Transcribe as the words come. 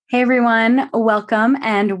Hey everyone, welcome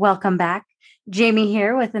and welcome back. Jamie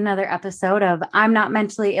here with another episode of I'm Not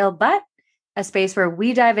Mentally Ill, but a space where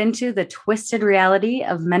we dive into the twisted reality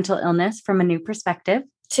of mental illness from a new perspective.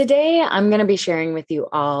 Today, I'm going to be sharing with you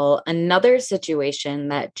all another situation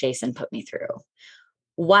that Jason put me through.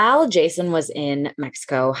 While Jason was in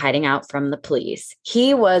Mexico hiding out from the police,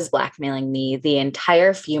 he was blackmailing me the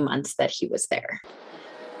entire few months that he was there.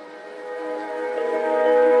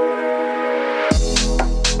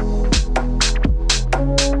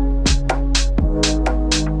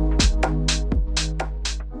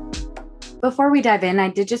 Before we dive in, I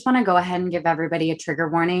did just want to go ahead and give everybody a trigger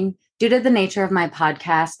warning. Due to the nature of my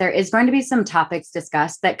podcast, there is going to be some topics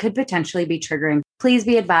discussed that could potentially be triggering. Please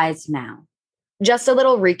be advised now. Just a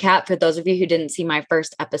little recap for those of you who didn't see my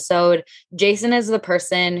first episode. Jason is the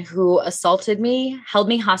person who assaulted me, held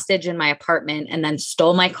me hostage in my apartment, and then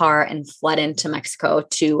stole my car and fled into Mexico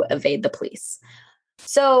to evade the police.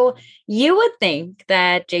 So you would think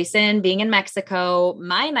that Jason being in Mexico,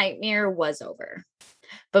 my nightmare was over.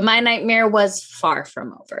 But my nightmare was far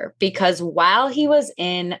from over because while he was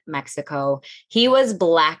in Mexico, he was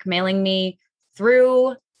blackmailing me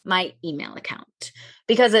through my email account.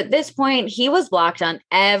 Because at this point, he was blocked on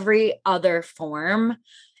every other form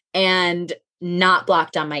and not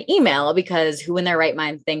blocked on my email because who in their right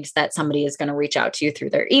mind thinks that somebody is going to reach out to you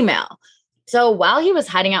through their email? So while he was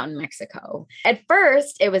hiding out in Mexico, at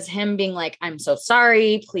first it was him being like, I'm so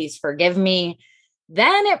sorry, please forgive me.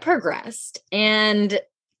 Then it progressed and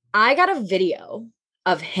I got a video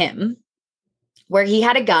of him where he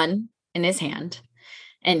had a gun in his hand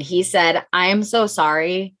and he said, I am so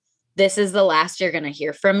sorry. This is the last you're going to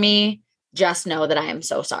hear from me. Just know that I am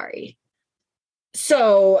so sorry.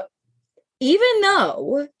 So even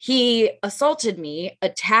though he assaulted me,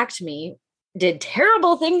 attacked me, did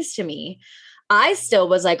terrible things to me, I still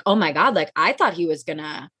was like, oh my God, like I thought he was going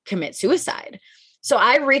to commit suicide. So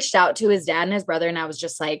I reached out to his dad and his brother and I was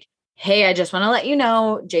just like, hey, I just want to let you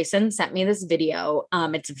know, Jason sent me this video.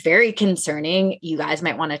 It's very concerning. You guys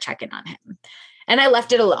might want to check in on him. And I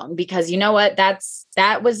left it alone because you know what?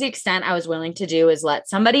 That was the extent I was willing to do is let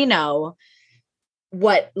somebody know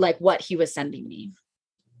what he was sending me.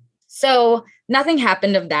 So nothing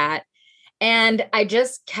happened of that. And I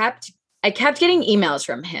kept getting emails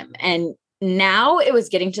from him. And now it was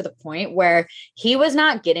getting to the point where he was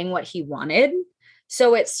not getting what he wanted.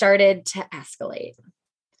 So it started to escalate.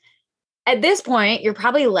 At this point, you're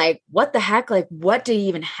probably like, what the heck? Like, what do you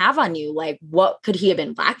even have on you? Like, what could he have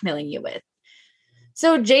been blackmailing you with?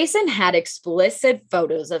 So Jason had explicit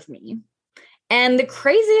photos of me. And the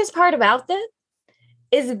craziest part about this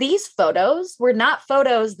is these photos were not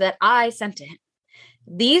photos that I sent to him.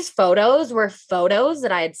 These photos were photos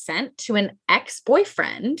that I had sent to an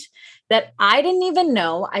ex-boyfriend that I didn't even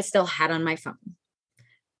know I still had on my phone.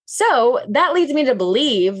 So that leads me to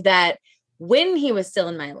believe that when he was still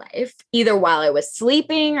in my life, either while I was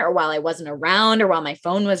sleeping or while I wasn't around or while my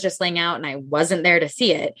phone was just laying out and I wasn't there to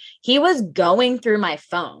see it, he was going through my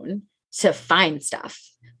phone to find stuff,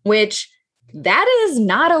 which that is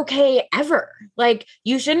not okay ever. Like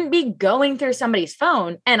you shouldn't be going through somebody's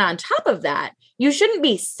phone. And on top of that, you shouldn't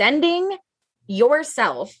be sending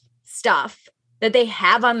yourself stuff that they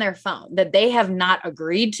have on their phone that they have not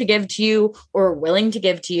agreed to give to you or willing to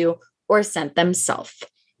give to you or sent themselves.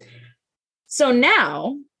 So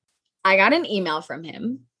now I got an email from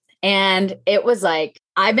him and it was like,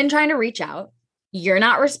 I've been trying to reach out. You're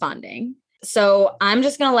not responding. So I'm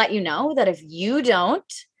just going to let you know that if you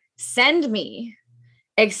don't send me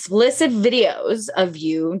explicit videos of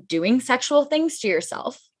you doing sexual things to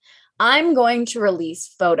yourself, I'm going to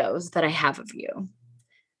release photos that I have of you.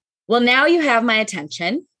 Well, now you have my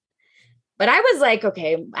attention. But I was like,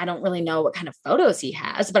 okay, I don't really know what kind of photos he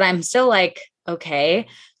has, but I'm still like, okay.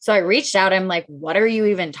 So I reached out. I'm like, what are you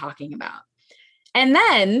even talking about? And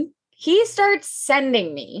then he starts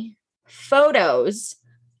sending me photos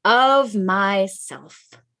of myself.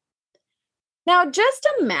 Now, just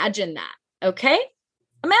imagine that, okay?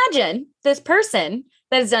 Imagine this person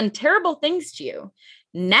that has done terrible things to you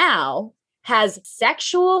now has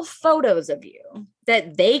sexual photos of you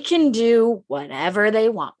that they can do whatever they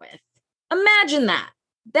want with. Imagine that.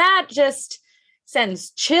 That just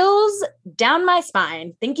sends chills down my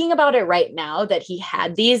spine thinking about it right now that he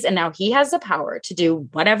had these and now he has the power to do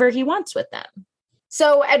whatever he wants with them.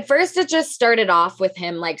 So at first it just started off with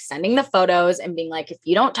him like sending the photos and being like, if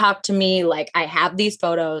you don't talk to me, like I have these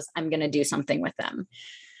photos, I'm going to do something with them.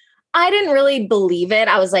 I didn't really believe it.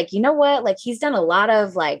 I was like, you know what? Like he's done a lot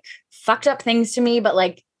of like fucked up things to me, but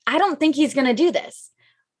like, I don't think he's going to do this.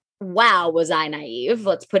 Wow, was I naive?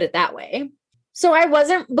 Let's put it that way. So I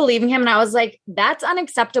wasn't believing him. And I was like, that's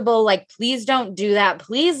unacceptable. Like, please don't do that.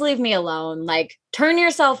 Please leave me alone. Like, turn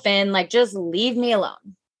yourself in. Like, just leave me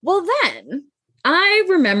alone. Well, then I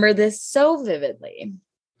remember this so vividly.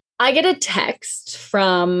 I get a text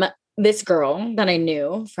from this girl that I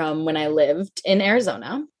knew from when I lived in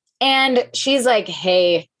Arizona. And she's like,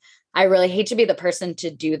 hey, I really hate to be the person to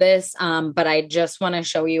do this, but I just want to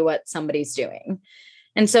show you what somebody's doing.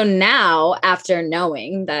 And so now, after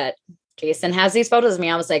knowing that Jason has these photos of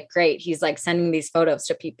me, I was like, great. He's like sending these photos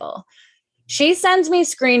to people. She sends me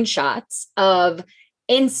screenshots of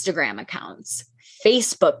Instagram accounts,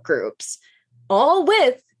 Facebook groups, all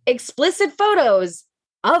with explicit photos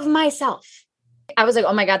of myself. I was like,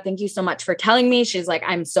 oh my God, thank you so much for telling me. She's like,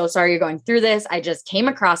 I'm so sorry you're going through this. I just came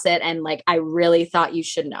across it. And like, I really thought you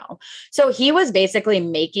should know. So he was basically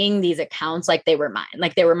making these accounts like they were mine,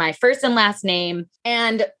 like they were my first and last name.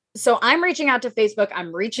 And so I'm reaching out to Facebook.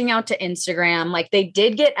 I'm reaching out to Instagram. Like they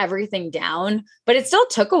did get everything down, but it still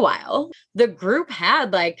took a while. The group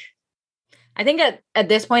had like, I think at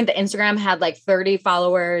this point, the Instagram had like 30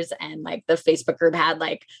 followers and like the Facebook group had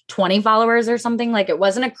like 20 followers or something. Like it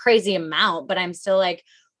wasn't a crazy amount, but I'm still like,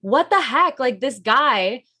 what the heck? Like this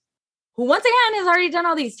guy who once again has already done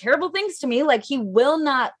all these terrible things to me, like he will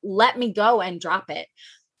not let me go and drop it.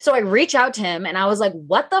 So I reach out to him and I was like,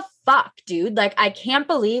 what the fuck, dude? Like, I can't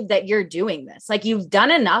believe that you're doing this. Like you've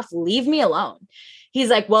done enough. Leave me alone. He's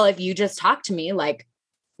like, well, if you just talk to me, like,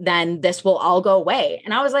 then this will all go away.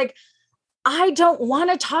 And I was like, I don't want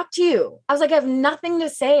to talk to you. I was like, I have nothing to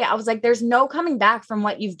say. I was like, there's no coming back from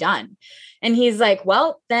what you've done. And he's like,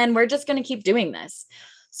 well, then we're just going to keep doing this.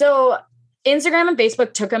 So Instagram and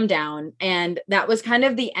Facebook took him down. And that was kind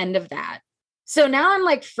of the end of that. So now I'm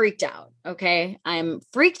like freaked out. Okay. I'm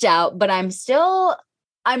freaked out, but I'm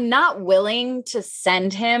not willing to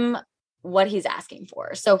send him what he's asking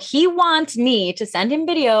for. So he wants me to send him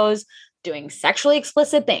videos doing sexually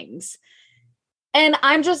explicit things. And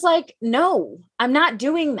I'm just like, no, I'm not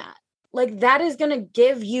doing that. Like that is going to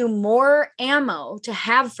give you more ammo to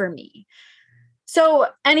have for me. So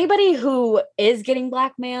anybody who is getting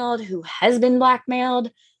blackmailed, who has been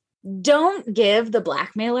blackmailed, don't give the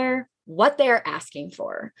blackmailer what they're asking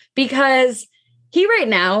for, because he right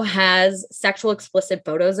now has sexual explicit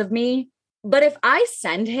photos of me. But if I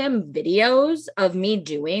send him videos of me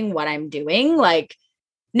doing what I'm doing, like,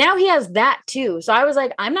 now he has that too. So I was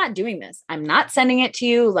like, I'm not doing this. I'm not sending it to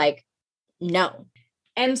you. Like, no.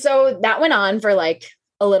 And so that went on for like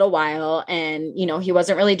a little while. And, you know, he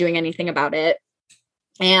wasn't really doing anything about it.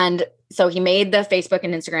 And so he made the Facebook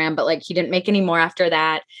and Instagram, but like he didn't make any more after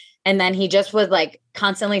that. And then he just would like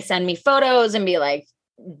constantly send me photos and be like,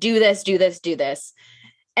 do this, do this, do this.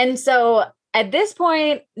 And so at this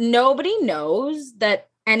point, nobody knows that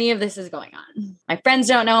any of this is going on. My friends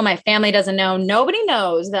don't know. My family doesn't know. Nobody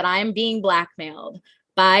knows that I'm being blackmailed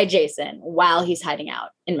by Jason while he's hiding out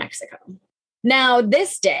in Mexico. Now,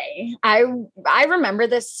 this day, I remember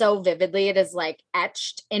this so vividly. It is like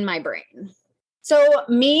etched in my brain. So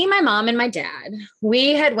me, my mom, and my dad,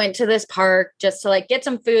 we had went to this park just to like get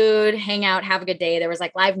some food, hang out, have a good day. There was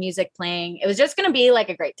like live music playing. It was just going to be like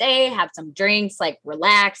a great day, have some drinks, like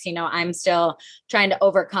relax. You know, I'm still trying to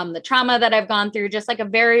overcome the trauma that I've gone through, just like a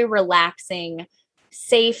very relaxing,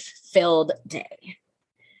 safe-filled day.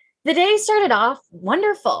 The day started off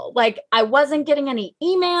wonderful. Like I wasn't getting any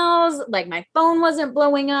emails, like my phone wasn't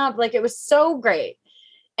blowing up. Like it was so great.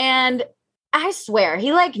 And I swear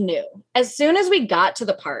he like knew as soon as we got to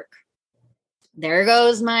the park, there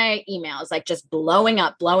goes my emails, like just blowing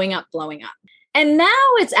up, blowing up, blowing up. And now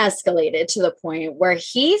it's escalated to the point where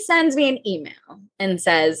he sends me an email and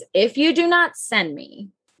says, if you do not send me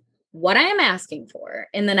what I am asking for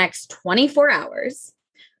in the next 24 hours,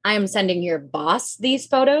 I am sending your boss these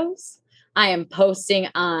photos. I am posting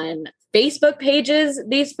on Facebook pages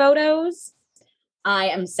these photos. I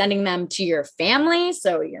am sending them to your family.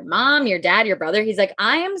 So your mom, your dad, your brother. He's like,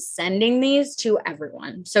 I am sending these to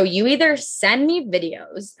everyone. So you either send me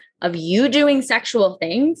videos of you doing sexual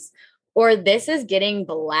things or this is getting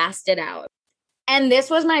blasted out. And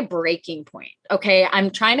this was my breaking point. Okay.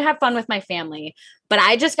 I'm trying to have fun with my family, but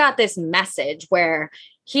I just got this message where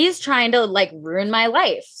he's trying to like ruin my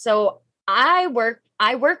life. So I work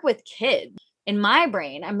with kids. In my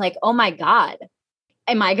brain, I'm like, oh my God.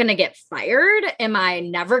 Am I going to get fired? Am I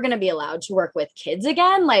never going to be allowed to work with kids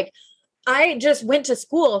again? Like I just went to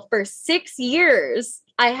school for 6 years.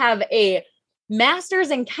 I have a master's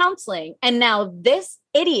in counseling. And now this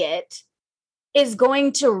idiot is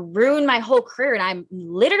going to ruin my whole career. And I'm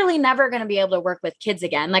literally never going to be able to work with kids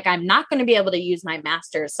again. Like, I'm not going to be able to use my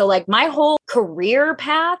master's. So like my whole career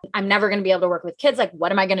path, I'm never going to be able to work with kids. Like,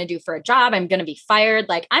 what am I going to do for a job? I'm going to be fired.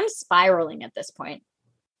 Like, I'm spiraling at this point.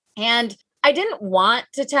 And I didn't want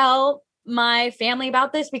to tell my family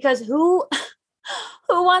about this because who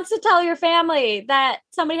wants to tell your family that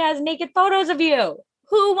somebody has naked photos of you?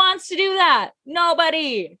 Who wants to do that?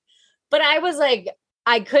 Nobody. But I was like,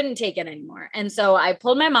 I couldn't take it anymore. And so I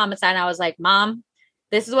pulled my mom aside and I was like, Mom,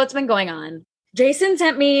 this is what's been going on. Jason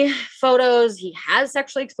sent me photos. He has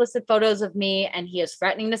sexually explicit photos of me and he is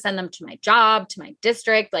threatening to send them to my job, to my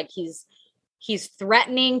district. Like he's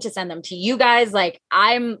threatening to send them to you guys. Like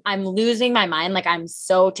I'm losing my mind. Like I'm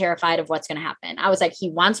so terrified of what's going to happen. I was like, he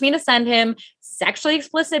wants me to send him sexually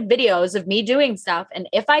explicit videos of me doing stuff. And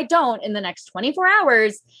if I don't in the next 24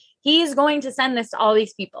 hours, he's going to send this to all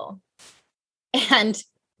these people. And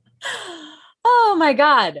oh my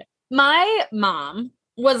God, my mom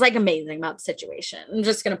was like amazing about the situation. I'm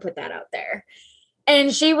just going to put that out there.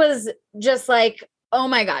 And she was just like, oh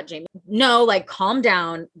my God, Jamie, no, like calm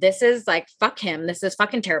down. This is like, fuck him. This is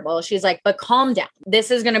fucking terrible. She's like, but calm down.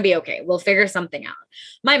 This is going to be okay. We'll figure something out.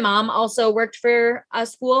 My mom also worked for a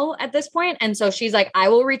school at this point. And so she's like, I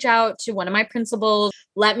will reach out to one of my principals.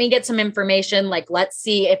 Let me get some information. Like, let's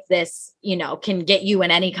see if this, can get you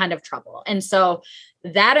in any kind of trouble. And so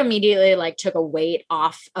that immediately like took a weight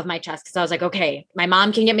off of my chest. Cause I was like, okay, my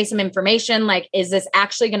mom can get me some information. Like, is this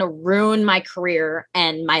actually going to ruin my career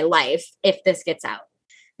and my life if this gets out?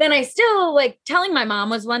 Then I still like telling my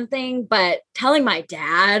mom was one thing, but telling my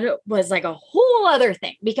dad was like a whole other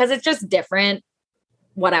thing because it's just different.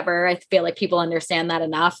 Whatever. I feel like people understand that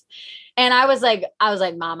enough. And I was like,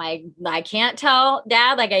 Mom, I can't tell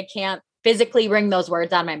Dad. Like I can't physically bring those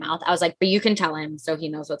words out of my mouth. I was like, but you can tell him so he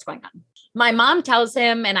knows what's going on. My mom tells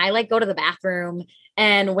him and I like go to the bathroom.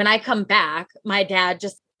 And when I come back, my dad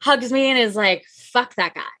just hugs me and is like, fuck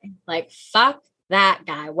that guy. Like, fuck that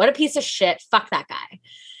guy. What a piece of shit. Fuck that guy.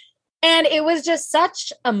 And it was just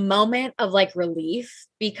such a moment of like relief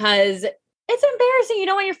because it's embarrassing. You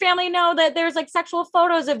don't want your family to know that there's like sexual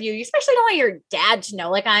photos of you. You especially don't want your dad to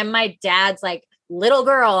know. Like I'm my dad's like little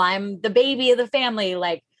girl. I'm the baby of the family.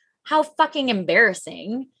 Like how fucking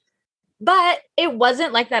embarrassing. But it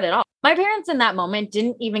wasn't like that at all. My parents in that moment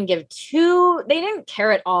didn't even they didn't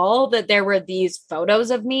care at all that there were these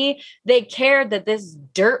photos of me. They cared that this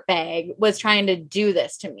dirtbag was trying to do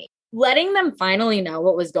this to me. Letting them finally know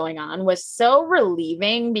what was going on was so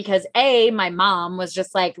relieving because my mom was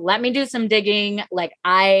just like, let me do some digging. Like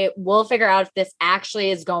I will figure out if this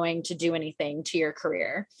actually is going to do anything to your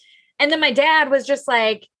career. And then my dad was just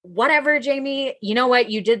like, whatever, Jamie, you know what?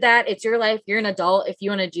 You did that. It's your life. You're an adult. If you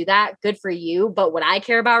want to do that, good for you. But what I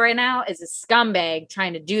care about right now is a scumbag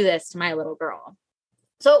trying to do this to my little girl.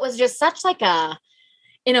 So it was just such like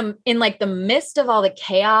in like the midst of all the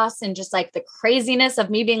chaos and just like the craziness of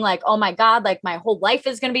me being like, oh my God, like my whole life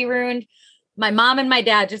is going to be ruined. My mom and my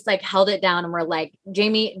dad just like held it down and were like,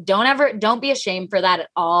 Jamie, don't be ashamed for that at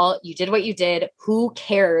all. You did what you did. Who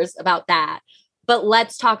cares about that? But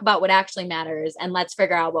let's talk about what actually matters and let's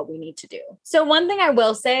figure out what we need to do. So one thing I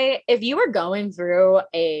will say, if you are going through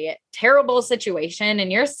a terrible situation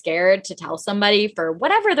and you're scared to tell somebody for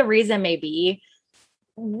whatever the reason may be,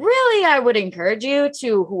 really, I would encourage you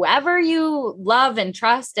to whoever you love and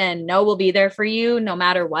trust and know will be there for you no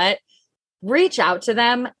matter what, reach out to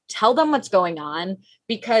them, tell them what's going on,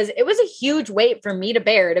 because it was a huge weight for me to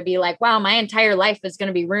bear to be like, wow, my entire life is going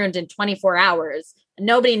to be ruined in 24 hours.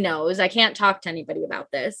 Nobody knows. I can't talk to anybody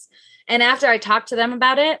about this. And after I talked to them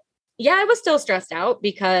about it, yeah, I was still stressed out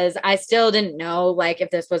because I still didn't know like if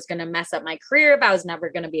this was going to mess up my career, if I was never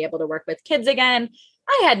going to be able to work with kids again.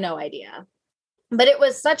 I had no idea. But it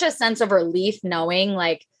was such a sense of relief knowing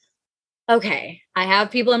like, okay, I have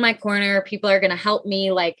people in my corner. People are going to help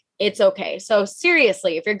me. Like, it's okay. So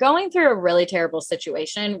seriously, if you're going through a really terrible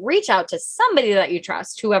situation, reach out to somebody that you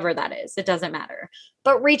trust, whoever that is. It doesn't matter,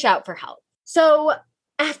 but reach out for help. So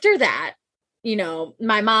after that,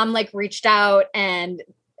 my mom like reached out and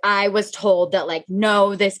I was told that like,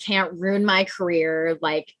 no, this can't ruin my career.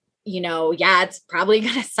 Like, yeah, it's probably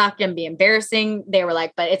going to suck and be embarrassing. They were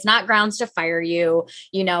like, but it's not grounds to fire you.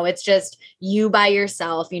 It's just you by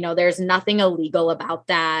yourself. There's nothing illegal about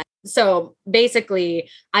that. So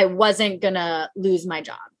basically I wasn't going to lose my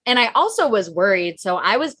job. And I also was worried. So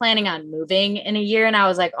I was planning on moving in a year and I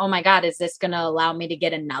was like, oh my God, is this going to allow me to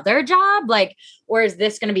get another job? Like, or is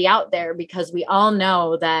this going to be out there? Because we all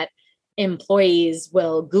know that employees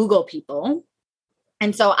will Google people.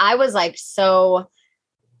 And so I was like, so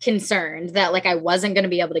concerned that like I wasn't going to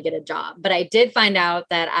be able to get a job. But I did find out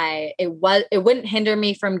that it wouldn't hinder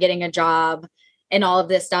me from getting a job and all of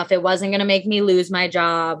this stuff. It wasn't going to make me lose my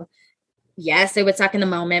job. Yes, it would suck in the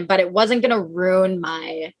moment, but it wasn't going to ruin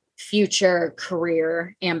my future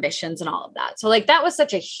career ambitions and all of that. So like that was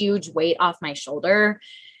such a huge weight off my shoulder.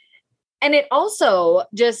 And it also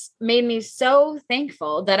just made me so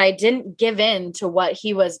thankful that I didn't give in to what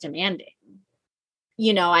he was demanding.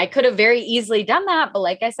 You know, I could have very easily done that, but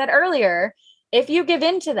like I said earlier, if you give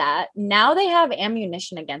in to that, now they have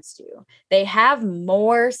ammunition against you. They have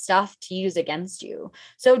more stuff to use against you.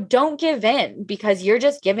 So don't give in because you're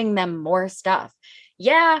just giving them more stuff.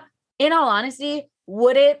 Yeah, in all honesty,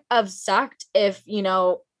 would it have sucked if, you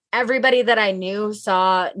know, everybody that I knew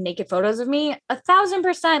saw naked photos of me?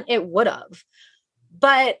 1,000% it would have.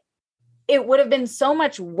 But it would have been so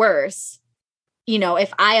much worse, you know,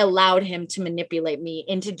 if I allowed him to manipulate me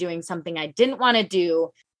into doing something I didn't want to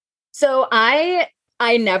do. So I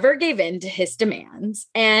never gave in to his demands.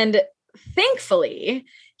 And thankfully,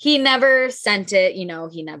 he never sent it, you know,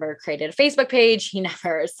 he never created a Facebook page. He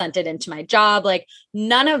never sent it into my job. Like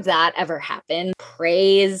none of that ever happened.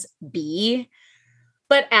 Praise be.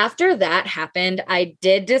 But after that happened, I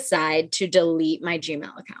did decide to delete my Gmail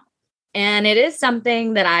account. And it is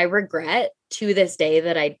something that I regret to this day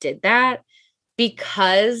that I did that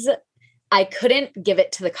because I couldn't give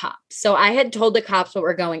it to the cops. So I had told the cops what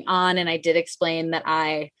were going on. And I did explain that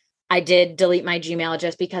I did delete my Gmail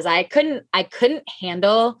just because I couldn't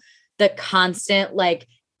handle the constant like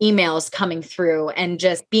emails coming through and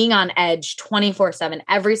just being on edge 24/7.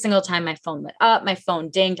 Every single time my phone lit up, my phone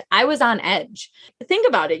dinged, I was on edge. Think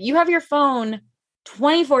about it. You have your phone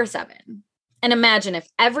 24/7. And imagine if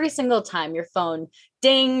every single time your phone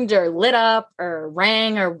dinged or lit up or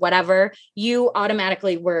rang or whatever, you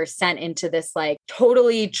automatically were sent into this like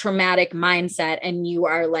totally traumatic mindset and you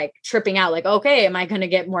are like tripping out like, okay, am I going to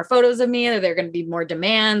get more photos of me? Are there going to be more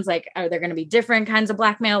demands? Like, are there going to be different kinds of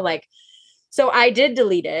blackmail? Like, so I did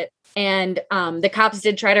delete it and the cops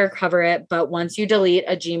did try to recover it. But once you delete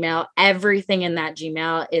a Gmail, everything in that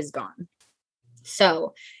Gmail is gone.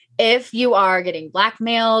 So if you are getting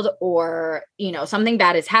blackmailed or, you know, something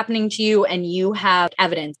bad is happening to you and you have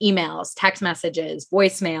evidence, emails, text messages,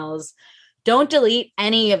 voicemails, don't delete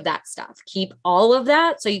any of that stuff. Keep all of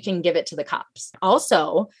that so you can give it to the cops.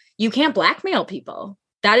 Also, you can't blackmail people.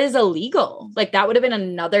 That is illegal. Like that would have been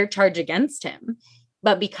another charge against him.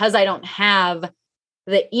 But because I don't have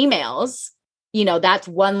the emails, you know, that's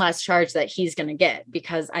one less charge that he's going to get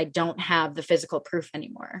because I don't have the physical proof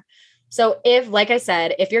anymore. So if, like I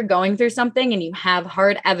said, if you're going through something and you have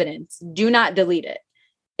hard evidence, do not delete it.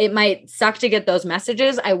 It might suck to get those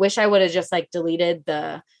messages. I wish I would have just like deleted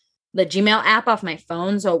the Gmail app off my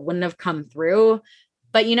phone so it wouldn't have come through.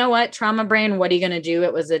 But you know what? Trauma brain, what are you going to do?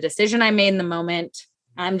 It was a decision I made in the moment.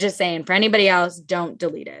 I'm just saying for anybody else, don't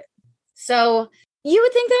delete it. So you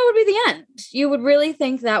would think that would be the end. You would really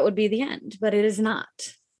think that would be the end, but it is not.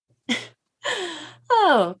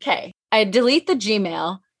 Okay. I delete the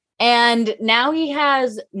Gmail. And now he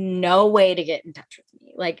has no way to get in touch with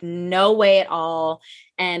me, like no way at all.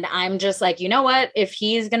 And I'm just like, you know what? If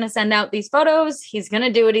he's going to send out these photos, he's going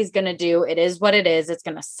to do what he's going to do. It is what it is. It's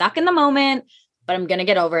going to suck in the moment, but I'm going to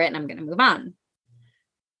get over it and I'm going to move on.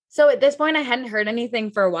 So at this point, I hadn't heard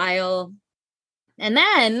anything for a while. And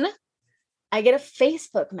then I get a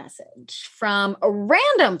Facebook message from a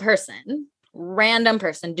random person,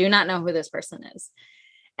 do not know who this person is.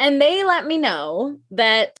 And they let me know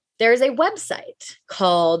that there's a website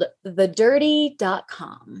called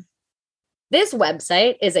thedirty.com. This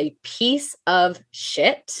website is a piece of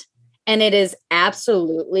shit, and it is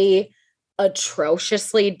absolutely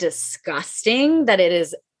atrociously disgusting that it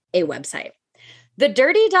is a website.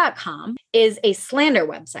 Thedirty.com is a slander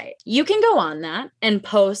website. You can go on that and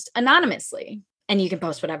post anonymously, and you can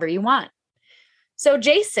post whatever you want. So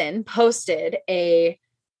Jason posted a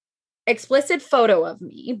explicit photo of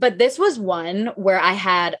me, but this was one where I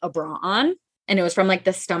had a bra on and it was from like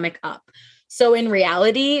the stomach up. So in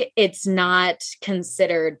reality, it's not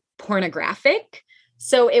considered pornographic.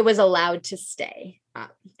 So it was allowed to stay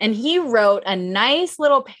up. And he wrote a nice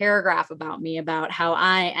little paragraph about me, about how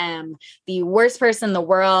I am the worst person in the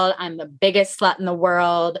world. I'm the biggest slut in the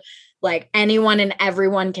world. Like anyone and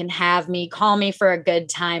everyone can have me, call me for a good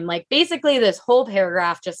time. Like basically this whole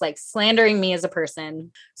paragraph, just like slandering me as a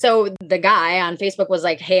person. So the guy on Facebook was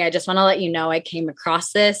like, hey, I just want to let you know I came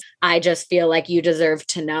across this. I just feel like you deserve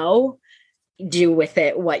to know. Do with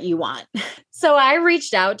it what you want. So I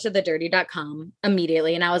reached out to thedirty.com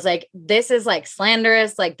immediately and I was like, this is like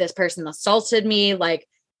slanderous. Like this person assaulted me. Like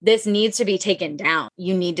this needs to be taken down.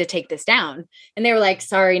 You need to take this down. And they were like,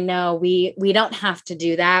 sorry, no, we don't have to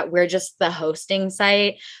do that. We're just the hosting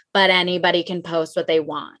site, but anybody can post what they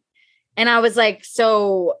want. And I was like,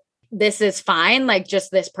 so this is fine. Like,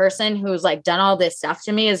 just this person who's like done all this stuff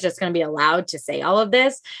to me is just going to be allowed to say all of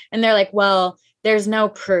this. And they're like, well, there's no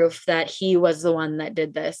proof that he was the one that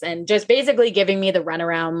did this. And just basically giving me the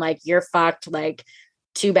runaround, like, you're fucked. Like,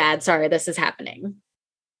 too bad. Sorry, this is happening.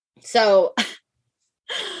 So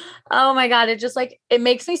oh my God. It just like, it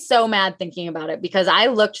makes me so mad thinking about it, because I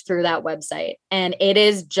looked through that website and it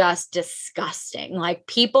is just disgusting. Like,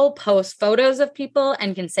 people post photos of people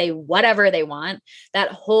and can say whatever they want.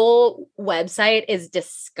 That whole website is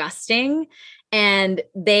disgusting. And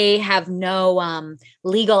they have no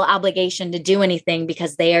legal obligation to do anything,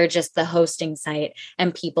 because they are just the hosting site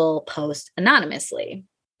and people post anonymously.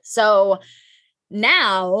 So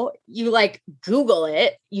now you like Google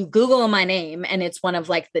it, you Google my name, and it's one of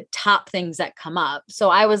like the top things that come up. So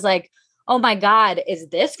I was like, oh my God, is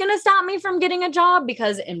this going to stop me from getting a job?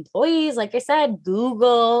 Because employees, like I said,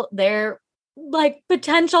 Google their like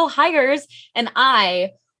potential hires. And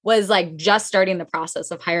I was like just starting the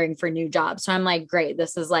process of hiring for new jobs. So I'm like, great,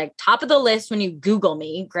 this is like top of the list when you Google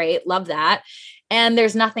me. Great. Love that. And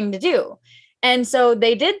there's nothing to do. And so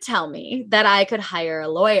they did tell me that I could hire a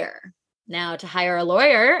lawyer. Now, to hire a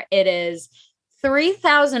lawyer, it is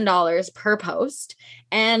 $3,000 per post.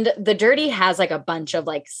 And The Dirty has like a bunch of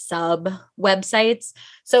like sub websites.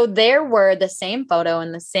 So there were the same photo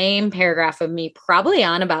and the same paragraph of me probably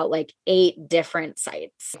on about like 8 different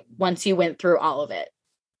sites once you went through all of it.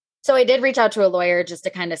 So I did reach out to a lawyer just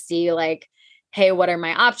to kind of see like, hey, what are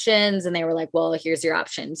my options? And they were like, well, here's your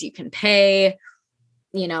options. You can pay,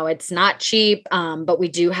 you know, it's not cheap, but we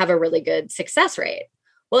do have a really good success rate.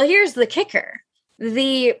 Well, here's the kicker.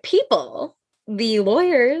 The people, the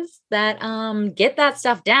lawyers that get that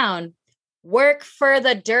stuff down work for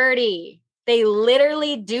The Dirty. They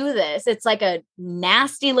literally do this. It's like a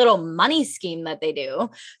nasty little money scheme that they do.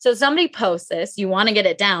 So somebody posts this, you want to get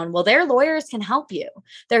it down. Well, their lawyers can help you.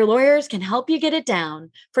 Their lawyers can help you get it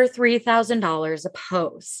down for $3,000 a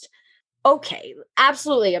post. Okay,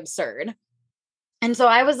 absolutely absurd. And so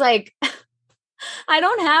I was like, I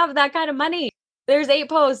don't have that kind of money. There's 8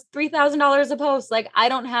 posts, $3,000 a post. Like, I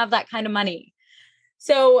don't have that kind of money.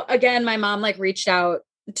 So again, my mom like reached out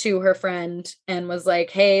to her friend and was like,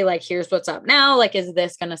 hey, like, here's what's up now. Like, is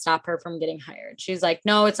this going to stop her from getting hired? She's like,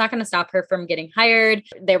 no, it's not going to stop her from getting hired.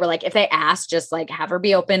 They were like, if they ask, just like have her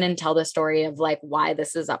be open and tell the story of like why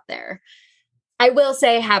this is up there. I will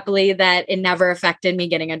say happily that it never affected me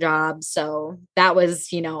getting a job. So that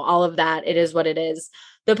was, you know, all of that. It is what it is.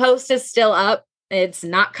 The post is still up. It's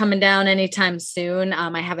not coming down anytime soon.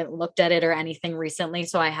 I haven't looked at it or anything recently,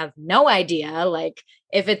 so I have no idea like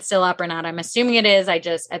if it's still up or not. I'm assuming it is. I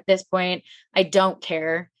just, at this point, I don't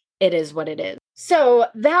care. It is what it is. So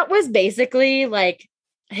that was basically like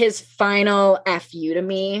his final FU to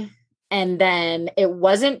me. And then it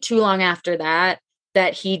wasn't too long after that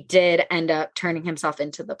he did end up turning himself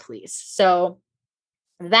into the police. So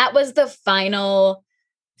that was the final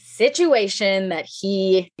situation that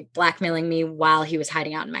he blackmailing me while he was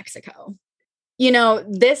hiding out in Mexico. You know,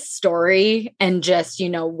 this story and just, you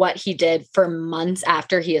know, what he did for months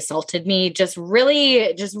after he assaulted me just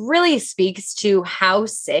really speaks to how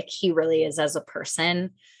sick he really is as a person,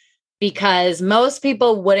 because most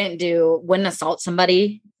people wouldn't assault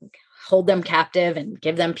somebody, hold them captive and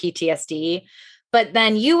give them PTSD. But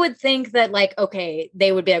then you would think that like, okay,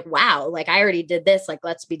 they would be like, wow, like I already did this, like,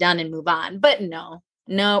 let's be done and move on. But no,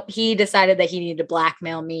 he decided that he needed to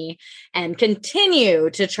blackmail me and continue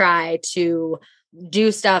to try to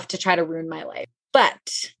do stuff to try to ruin my life.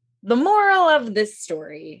 But the moral of this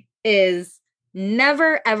story is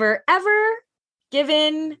never, ever, ever give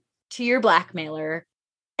in to your blackmailer.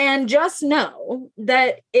 And just know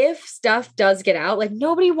that if stuff does get out, like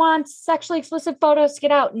nobody wants sexually explicit photos to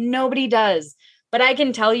get out. Nobody does. But I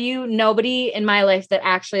can tell you, nobody in my life that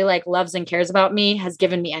actually like loves and cares about me has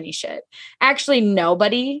given me any shit. Actually,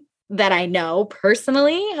 nobody that I know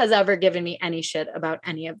personally has ever given me any shit about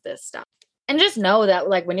any of this stuff. And just know that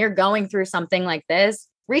like when you're going through something like this,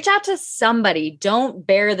 reach out to somebody. Don't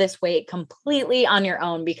bear this weight completely on your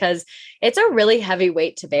own, because it's a really heavy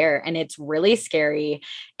weight to bear and it's really scary.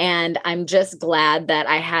 And I'm just glad that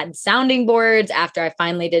I had sounding boards after I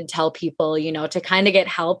finally did tell people, you know, to kind of get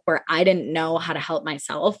help where I didn't know how to help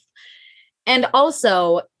myself. And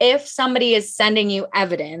also, if somebody is sending you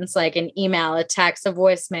evidence, like an email, a text, a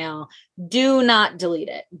voicemail, do not delete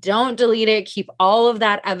it. Don't delete it. Keep all of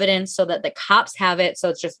that evidence so that the cops have it. So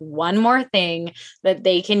it's just one more thing that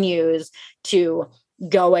they can use to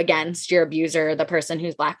go against your abuser, the person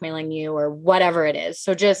who's blackmailing you, or whatever it is.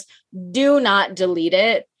 So just do not delete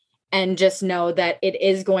it, and just know that it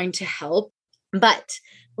is going to help. But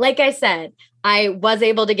like I said, I was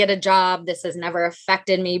able to get a job. This has never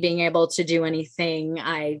affected me being able to do anything.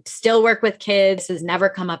 I still work with kids. This has never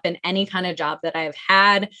come up in any kind of job that I've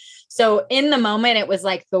had. So in the moment, it was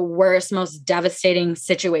like the worst, most devastating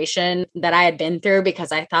situation that I had been through,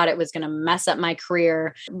 because I thought it was going to mess up my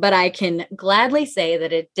career. But I can gladly say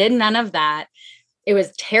that it did none of that. It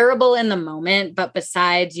was terrible in the moment. But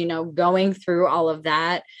besides, going through all of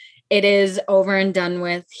that, it is over and done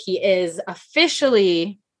with. He is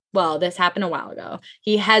officially, well, this happened a while ago.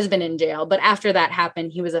 He has been in jail, but after that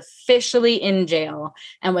happened, he was officially in jail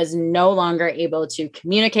and was no longer able to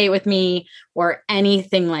communicate with me or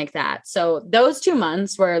anything like that. So those 2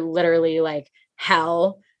 months were literally like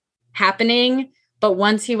hell happening. But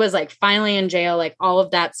once he was like finally in jail, like all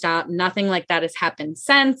of that stopped. Nothing like that has happened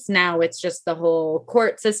since. Now it's just the whole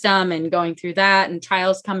court system and going through that and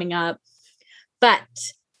trials coming up. But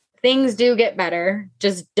things do get better.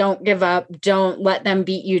 Just don't give up. Don't let them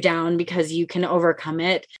beat you down, because you can overcome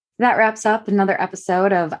it. That wraps up another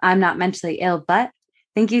episode of I'm Not Mentally Ill, But.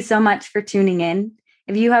 Thank you so much for tuning in.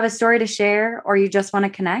 If you have a story to share or you just want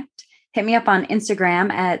to connect, hit me up on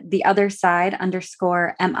Instagram at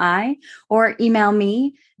theotherside_mi, or email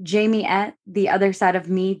me,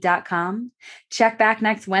 jamie@theothersideofme.com. Check back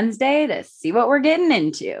next Wednesday to see what we're getting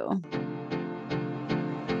into.